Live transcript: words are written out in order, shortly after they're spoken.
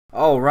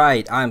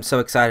Alright, I'm so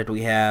excited.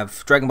 We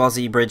have Dragon Ball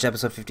Z Abridged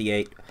episode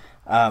 58.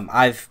 I'm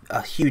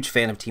a huge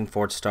fan of Team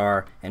Forward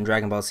Star and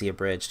Dragon Ball Z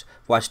Abridged.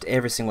 Watched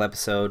every single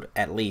episode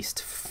at least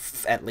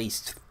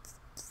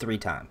 3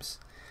 times.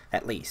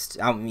 At least.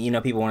 You know,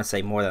 people want to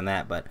say more than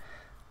that, but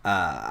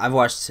I've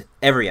watched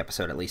every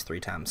episode at least 3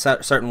 times.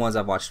 Certain ones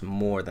I've watched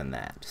more than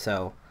that.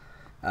 So,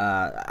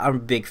 I'm a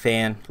big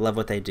fan. Love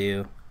what they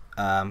do.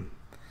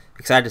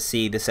 Excited to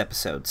see this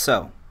episode.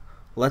 So,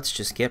 let's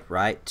just get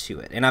right to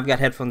it. And I've got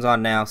headphones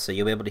on now, so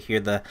you'll be able to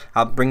hear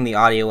I'll bring the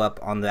audio up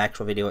on the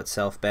actual video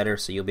itself better,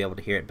 so you'll be able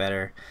to hear it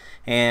better.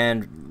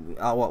 And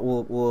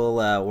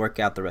we'll work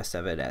out the rest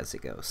of it as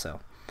it goes. So,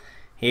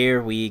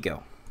 here we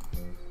go.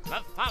 The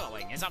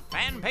following is a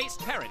fan-based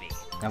parody.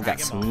 I've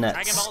got some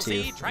nuts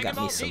too. I've got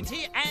me some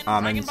almonds.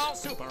 Dragon Ball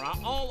Super are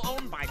all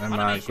owned by green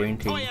Funimation,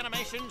 tea. Toei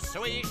Animation,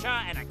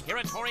 Shueisha, and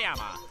Akira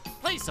Toriyama.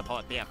 Please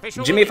support the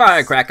official Jimmy release.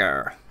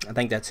 Firecracker. I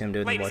think that's him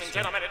doing the Ladies voice. and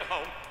gentlemen at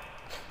home,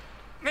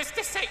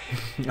 Mr.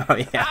 Satan, Oh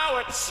yeah.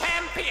 our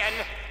champion,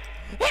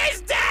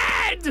 is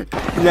dead!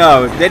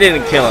 No, they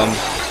didn't kill him.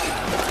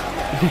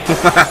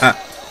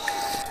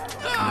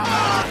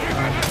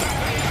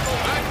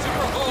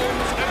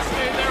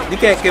 You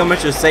can't kill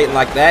Mr. Satan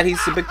like that. He's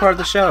a big part of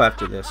the show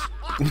after this.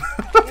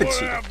 What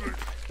happened?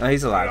 No,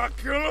 he's Did I alive.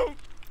 kill him?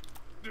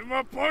 Did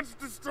my punch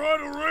destroy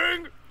the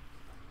ring?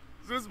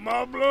 Is this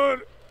my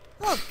blood?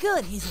 Oh,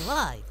 good, he's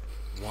alive.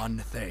 One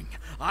thing.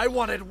 I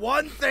wanted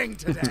one thing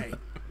today.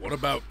 What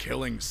about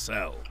killing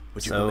Cell?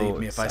 Would you So believe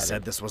me if I excited.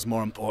 said this was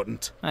more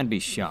important? I'd be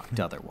shocked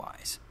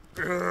otherwise.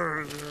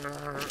 Mr.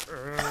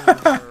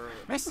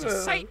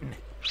 Satan,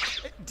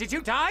 did you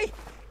die?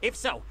 If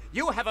so,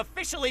 you have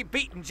officially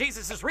beaten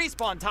Jesus'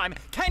 respawn time.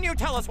 Can you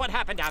tell us what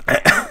happened out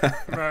there?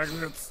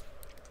 Magnets.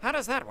 How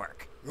does that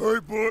work? They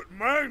put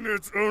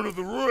magnets under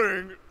the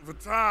ring, the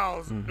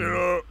tiles, and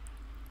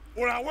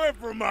when I went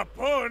for my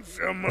punch,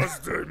 they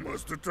must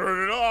have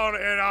turned it on,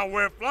 and I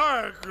went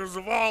flying because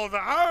of all the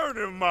iron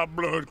in my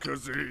blood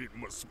because I ate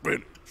my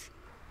spinach.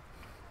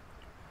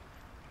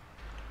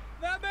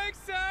 That makes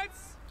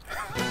sense.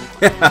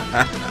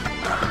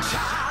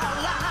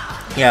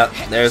 Yeah,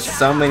 there's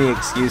so many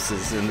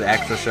excuses in the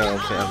actual show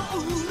of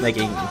him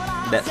making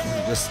that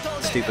just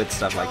stupid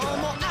stuff like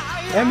that.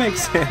 That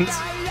makes sense.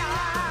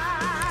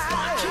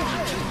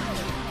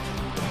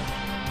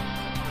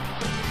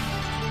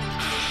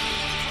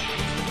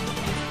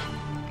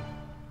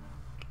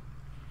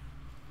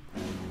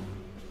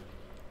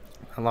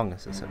 How long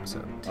is this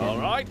episode? 10? All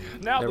right,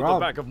 now They're that all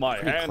the back of my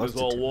pretty hand close is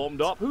to all 10.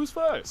 warmed up, who's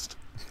first?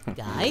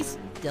 Guys,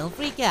 don't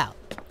freak out.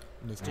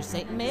 Mr.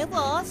 Satan may have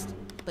lost,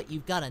 but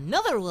you've got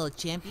another world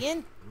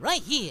champion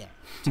right here.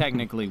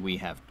 Technically, we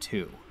have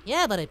 2.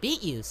 Yeah, but I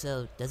beat you,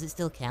 so does it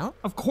still count?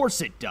 Of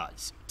course it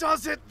does.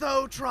 Does it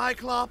though,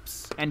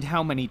 Triclops? And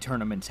how many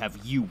tournaments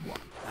have you won?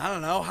 I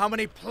don't know. How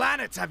many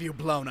planets have you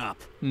blown up?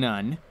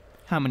 None.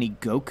 How many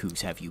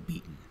Gokus have you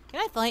beaten?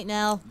 Can I fight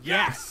now?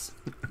 Yes.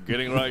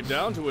 Getting right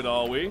down to it,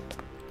 are we?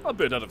 A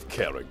bit out of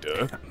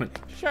character.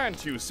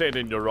 Shan't you send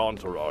in your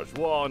entourage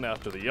one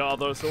after the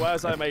other so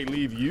as I may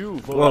leave you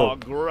for Whoa. our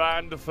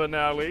grand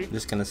finale?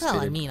 Just gonna Well, I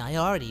spit it. mean, I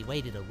already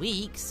waited a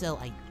week, so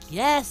I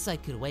guess I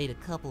could wait a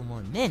couple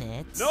more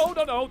minutes.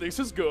 No, this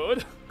is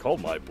good. Call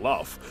my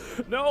bluff.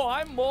 No,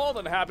 I'm more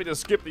than happy to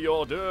skip the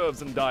hors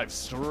d'oeuvres and dive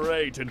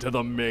straight into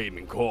the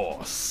main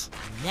course.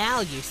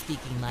 Now you're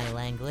speaking my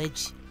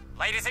language.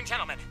 Ladies and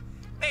gentlemen,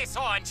 this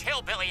orange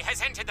hillbilly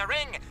has entered the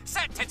ring,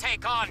 set to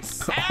take on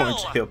Cell.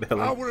 Orange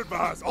Hillbilly. I would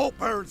advise all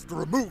parents to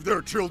remove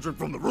their children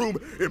from the room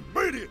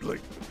immediately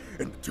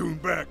and tune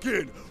back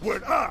in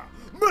when I,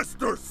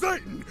 Mr.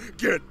 Satan,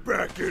 get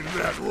back in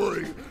that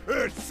ring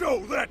and show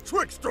that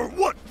trickster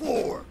what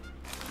for.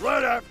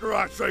 Right after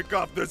I shake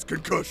off this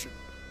concussion.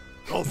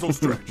 Also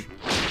stretch.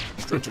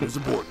 Stretching is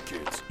important,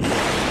 kids.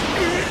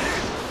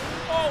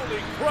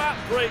 Holy crap,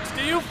 Briggs,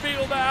 do you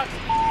feel that?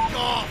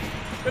 Off.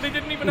 And he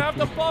didn't even have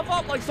to buff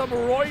up like some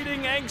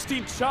roiding,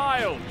 angsty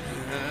child.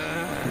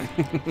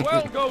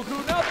 Well,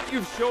 Goku, now that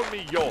you've shown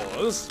me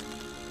yours,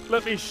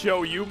 let me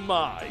show you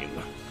mine.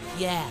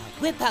 Yeah,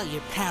 whip out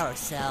your power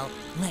cell.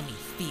 Let me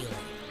feel it.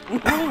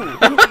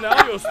 Ooh,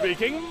 now you're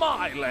speaking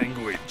my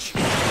language.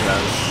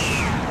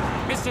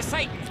 Mr.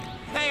 Satan,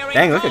 they are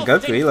Dang, look at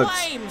engulfed Goku, in he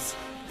looks- flames.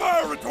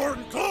 Fire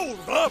retardant clothes,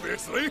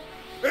 obviously.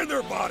 And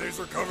their bodies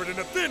are covered in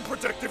a thin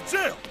protective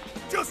gel.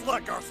 Just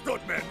like our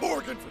stuntman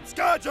Morgan from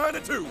Sky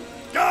Giant 2.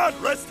 God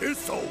rest his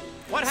soul.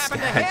 What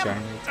happened to Sky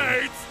him?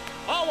 Giant. AIDS.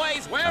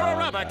 Always wear Oh, a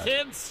rubber, God.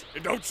 kids.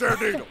 And don't share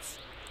needles.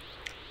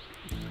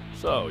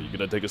 So, you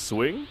gonna take a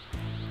swing?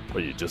 Or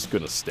you just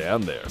gonna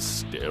stand there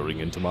staring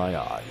into my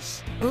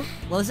eyes? What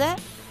was that?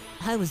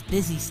 I was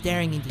busy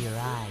staring into your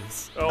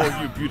eyes. Oh,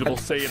 you beautiful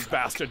Saiyan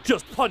bastard,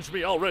 just punch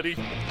me already!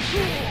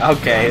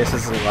 Okay, this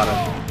is a lot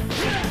of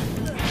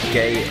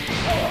gay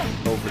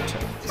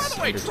overtones. By the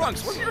way,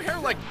 Trunks, wasn't your hair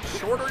like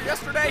shorter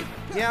yesterday?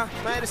 Yeah,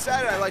 I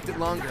decided I liked it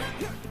longer.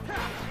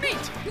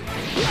 Neat.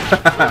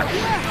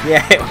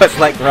 Yeah, it was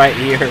like right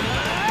here.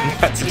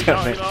 That's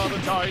Tiny, dumb. the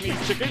tiny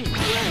chicken!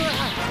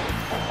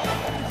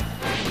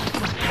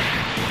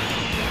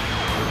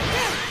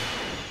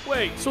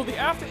 Wait, so the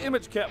after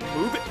image kept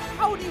moving?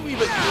 How do you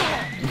even...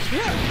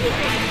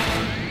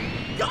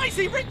 Guys,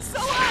 he ripped so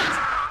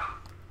out!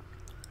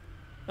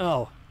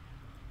 Oh.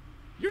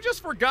 You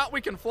just forgot we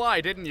can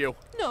fly, didn't you?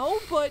 No,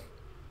 but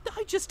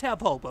I just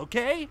have hope,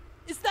 okay?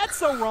 Is that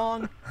so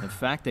wrong? The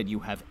fact that you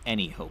have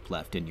any hope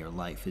left in your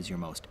life is your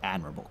most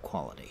admirable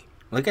quality.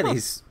 Look at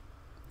these.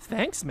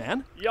 Thanks,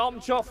 man.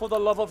 Yamcha, for the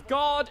love of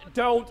God,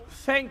 don't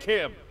thank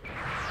him.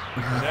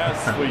 And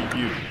as for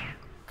you,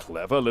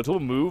 clever little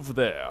move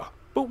there.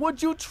 But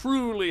would you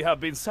truly have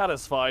been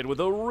satisfied with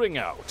a ring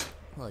out?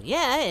 Well,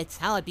 yeah, it's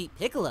how I beat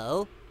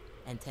Piccolo,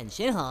 and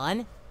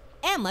Tenshinhan,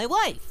 and my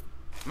wife.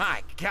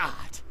 My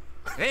God,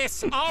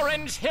 this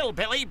orange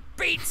hillbilly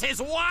beats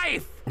his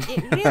wife!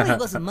 It really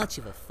wasn't much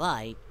of a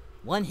fight.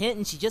 One hit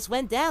and she just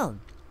went down.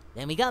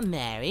 Then we got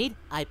married,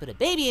 I put a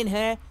baby in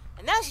her,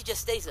 and now she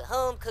just stays at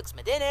home, cooks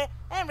my dinner,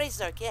 and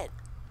raises our kid.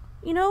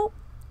 You know,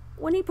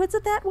 when he puts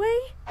it that way...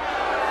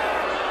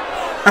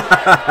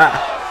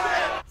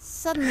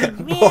 Suddenly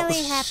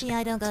really happy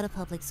I don't go to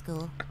public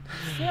school.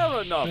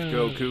 Fair enough,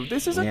 Goku.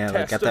 This is a Yeah, we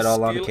test got that of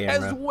all on skill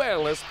camera. as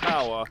well as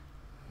power.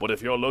 But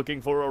if you're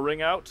looking for a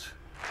ring out,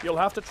 you'll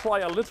have to try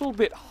a little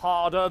bit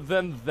harder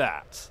than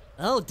that.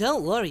 Oh,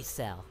 don't worry,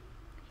 Sal.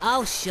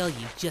 I'll show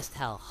you just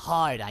how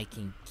hard I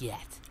can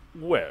get.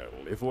 Well,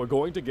 if we're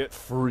going to get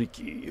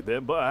freaky,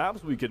 then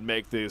perhaps we could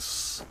make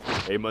this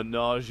a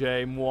menage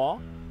a moi.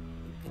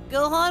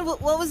 Gohan,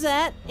 what was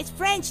that? It's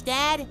French,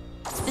 Dad.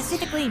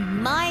 Specifically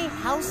my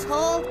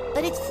household,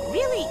 but it's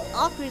really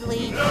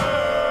awkwardly...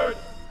 Nerd!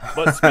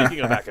 But speaking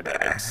of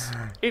academics,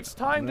 it's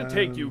time to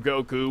take you,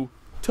 Goku,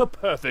 to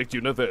Perfect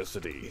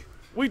University.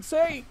 We'd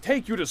say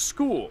take you to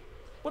school,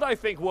 but I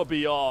think we're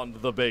beyond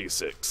the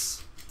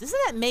basics. Doesn't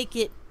that make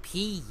it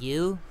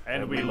PU?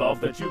 And we love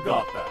that you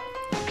got that.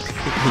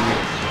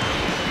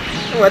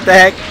 What the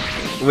heck?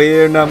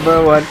 We're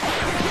number one.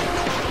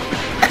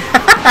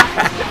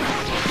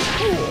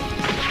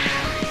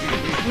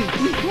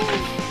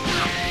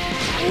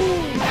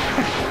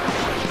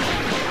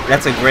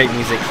 That's a great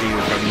music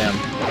cue from them.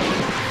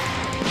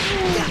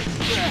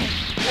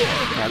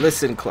 Now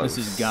listen close.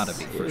 This has gotta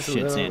be for Here's a shits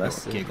little and or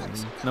lesson.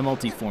 giggles. The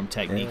multi-form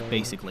technique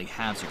basically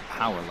halves your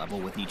power level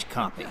with each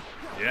copy.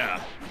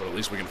 Yeah, but at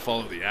least we can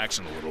follow the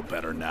action a little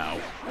better now.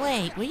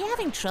 Wait, were you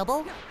having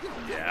trouble?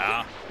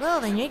 Yeah?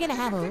 Well, then you're gonna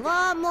have a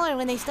lot more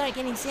when they start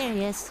getting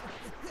serious.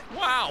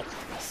 Wow!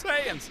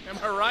 Saiyans, am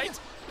I right?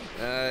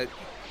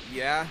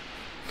 Yeah.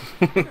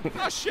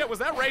 Oh shit, was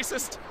that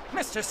racist?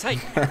 Mr.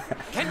 Satan,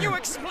 can you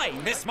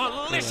explain this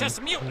malicious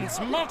mutant's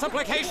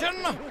multiplication?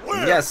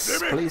 Where, Yes,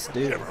 Jimmy? please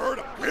do. Ever heard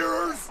of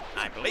mirrors?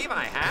 I believe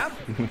I have.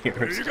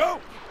 Here you go.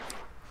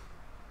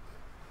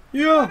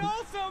 Yeah.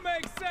 Also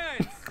makes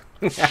sense!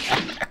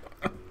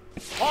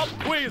 Pop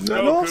quiz,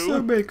 That Goku!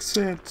 also makes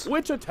sense.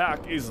 Which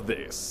attack is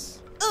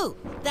this? Ooh,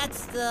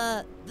 that's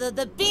the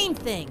beam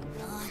thing.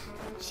 Oh,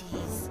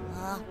 jeez.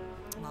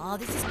 Oh,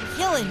 this is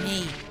killing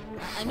me.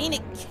 I mean,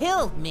 it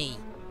killed me.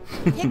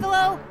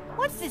 Piccolo,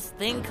 what's this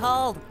thing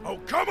called? Oh,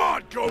 come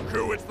on,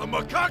 Goku. It's the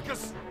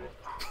Makakis.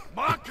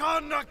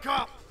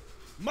 Makanaka.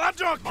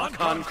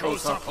 Makanko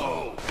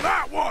Sapo.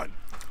 That one.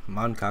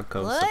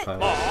 Mankako What?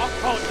 Sapo.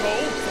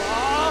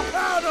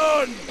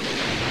 Cannon.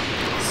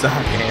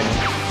 Suck him.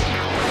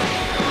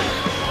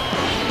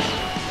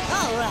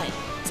 All right,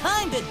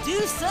 time to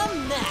do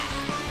some math.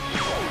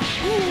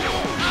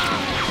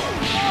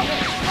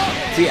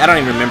 See, I don't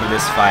even remember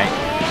this fight.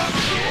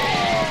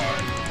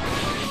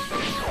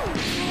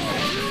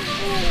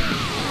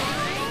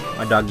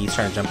 My doggy's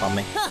trying to jump on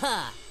me.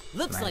 Haha,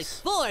 looks like Nice.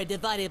 4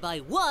 divided by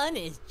 1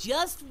 is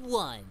just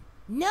 1.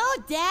 No,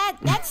 Dad,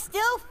 that's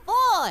still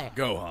 4.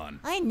 Gohan.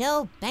 I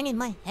know, banging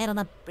my head on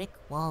a brick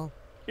wall.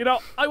 You know,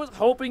 I was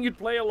hoping you'd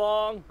play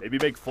along, maybe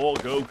make 4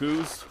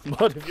 Gokus,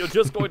 but if you're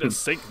just going to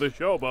sink the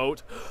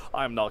showboat,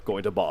 I'm not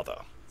going to bother.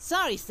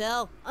 Sorry,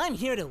 Cell, I'm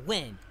here to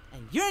win,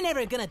 and you're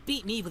never gonna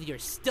beat me with your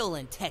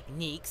stolen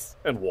techniques.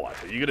 And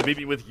what, are you gonna beat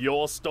me with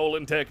your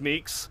stolen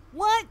techniques?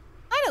 What?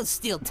 I don't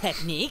steal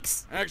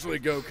techniques.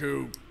 Actually,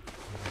 Goku,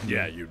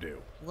 yeah, you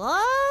do.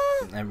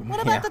 What? What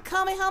about Yeah. the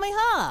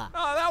Kamehameha?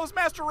 Oh, that was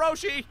Master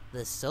Roshi!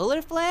 The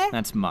solar flare?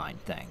 That's mine,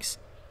 thanks.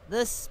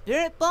 The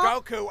spirit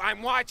ball? Goku,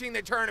 I'm watching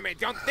the tournament.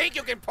 Don't think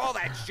you can pull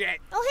that shit.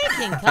 Oh, hey,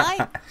 King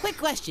Kai. Quick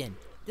question.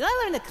 Did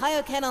I learn the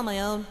Kaioken on my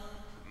own?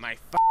 My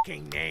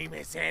fucking name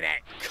is in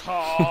it. Kame!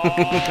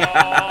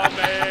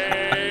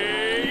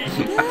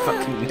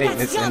 Fucking name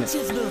That's is in it.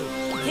 Yamcha's move.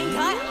 King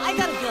Kai, I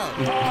gotta go.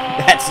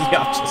 That's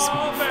Yamcha's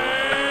move.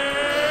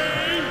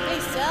 Hey,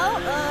 Cell,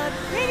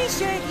 pretty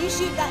sure if you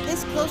shoot that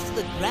this close to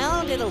the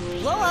ground, it'll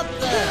blow up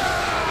the...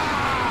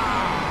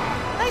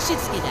 I should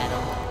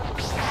skedaddle.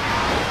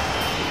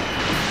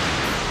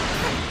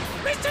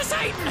 Mr.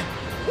 Satan,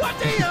 what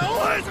do you...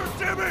 Lasers,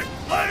 Jimmy.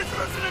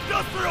 Lasers and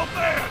industrial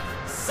fan.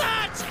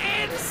 Such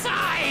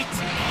insight!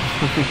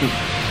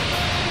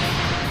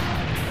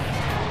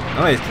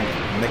 Oh, he's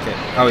gonna make it.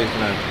 Oh, he's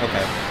gonna.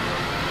 Okay.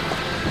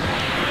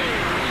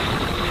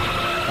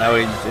 Oh,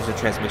 it's just a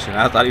transmission.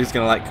 I thought he was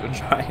gonna like go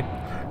try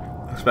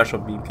a special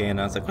beam can.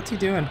 I was like, what's he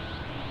doing?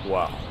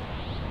 Wow,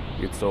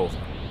 it's over.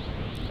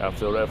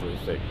 after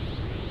everything.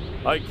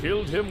 I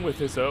killed him with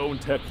his own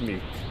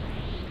technique.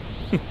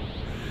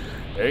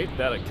 Ain't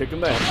that a kick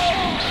in the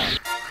head?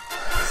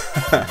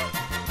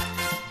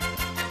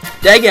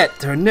 Dang it!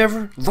 They're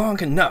never long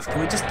enough.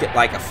 Can we just get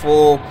like a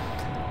full...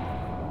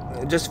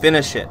 Just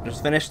finish it.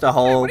 Just finish the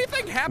whole What do you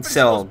think happens to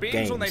Cell those beams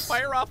games. when they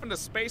fire off into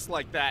space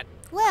like that?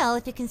 Well,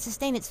 if it can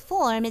sustain its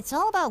form, it's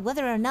all about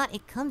whether or not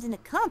it comes into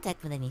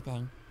contact with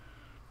anything.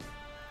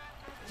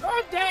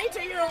 Good day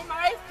to you,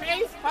 my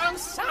faithful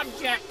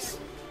subjects.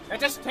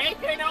 It has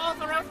taken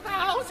over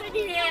 1,000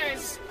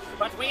 years,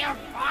 but we have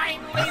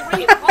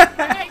finally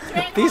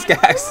repopulated These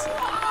guys.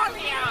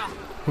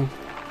 Warrior.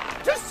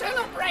 To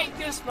celebrate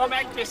this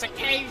momentous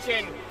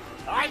occasion,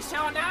 I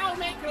shall now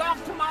make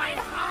love to my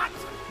hot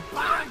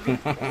bug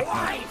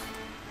wife,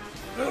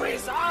 who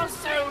is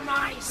also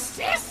my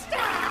sister.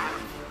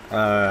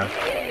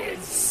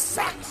 It's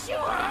sexual.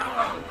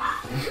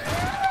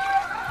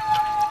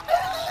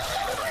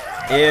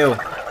 Ew.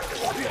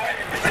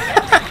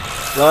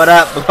 Blow it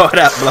up, blow it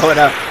up, blow it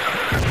up.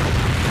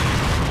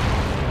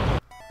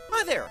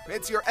 Hi there,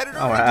 it's your editor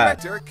All and right.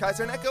 director,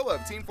 Kaiser Neko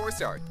of Team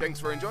 4-Star. Thanks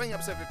for enjoying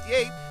episode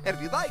 58, and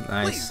if you'd like,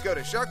 Nice. please go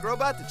to Shark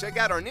Robot to check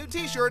out our new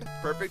t-shirt,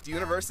 Perfect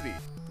University.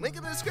 Link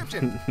in the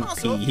description.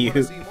 Also, if you want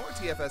to see more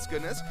TFS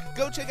goodness,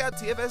 go check out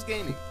TFS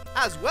Gaming,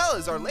 as well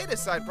as our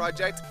latest side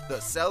project, the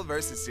Cell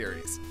vs.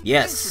 series.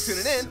 Yes.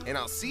 Thanks for tuning in, and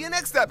I'll see you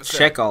next episode.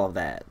 Check all of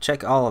that.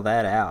 Check all of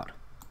that out.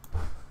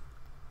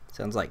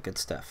 Sounds like good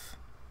stuff.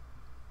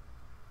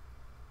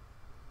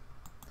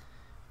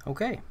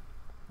 Okay.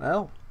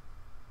 Well.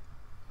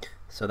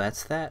 So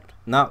that's that.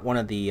 Not one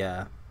of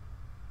the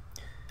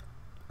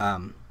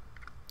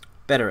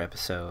better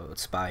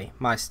episodes by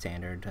my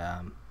standard.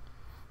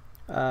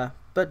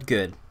 But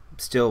good.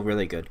 Still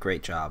really good.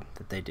 Great job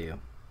that they do.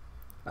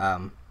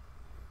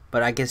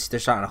 But I guess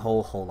there's not a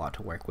whole lot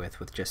to work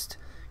with just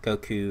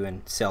Goku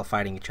and Cell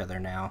fighting each other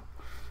now.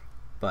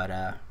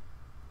 But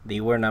the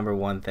we're number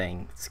one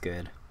thing, it's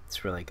good.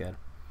 It's really good.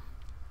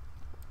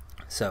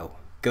 So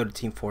go to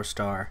Team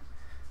 4-Star.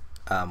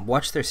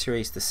 Watch their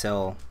series, the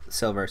Cell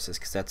Versus,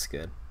 because that's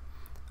good.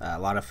 A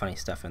lot of funny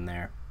stuff in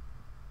there.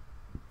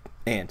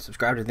 And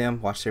subscribe to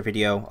them. Watch their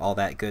video. All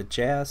that good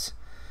jazz.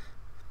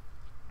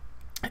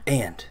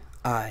 And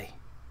I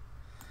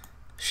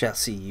shall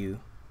see you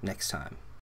next time.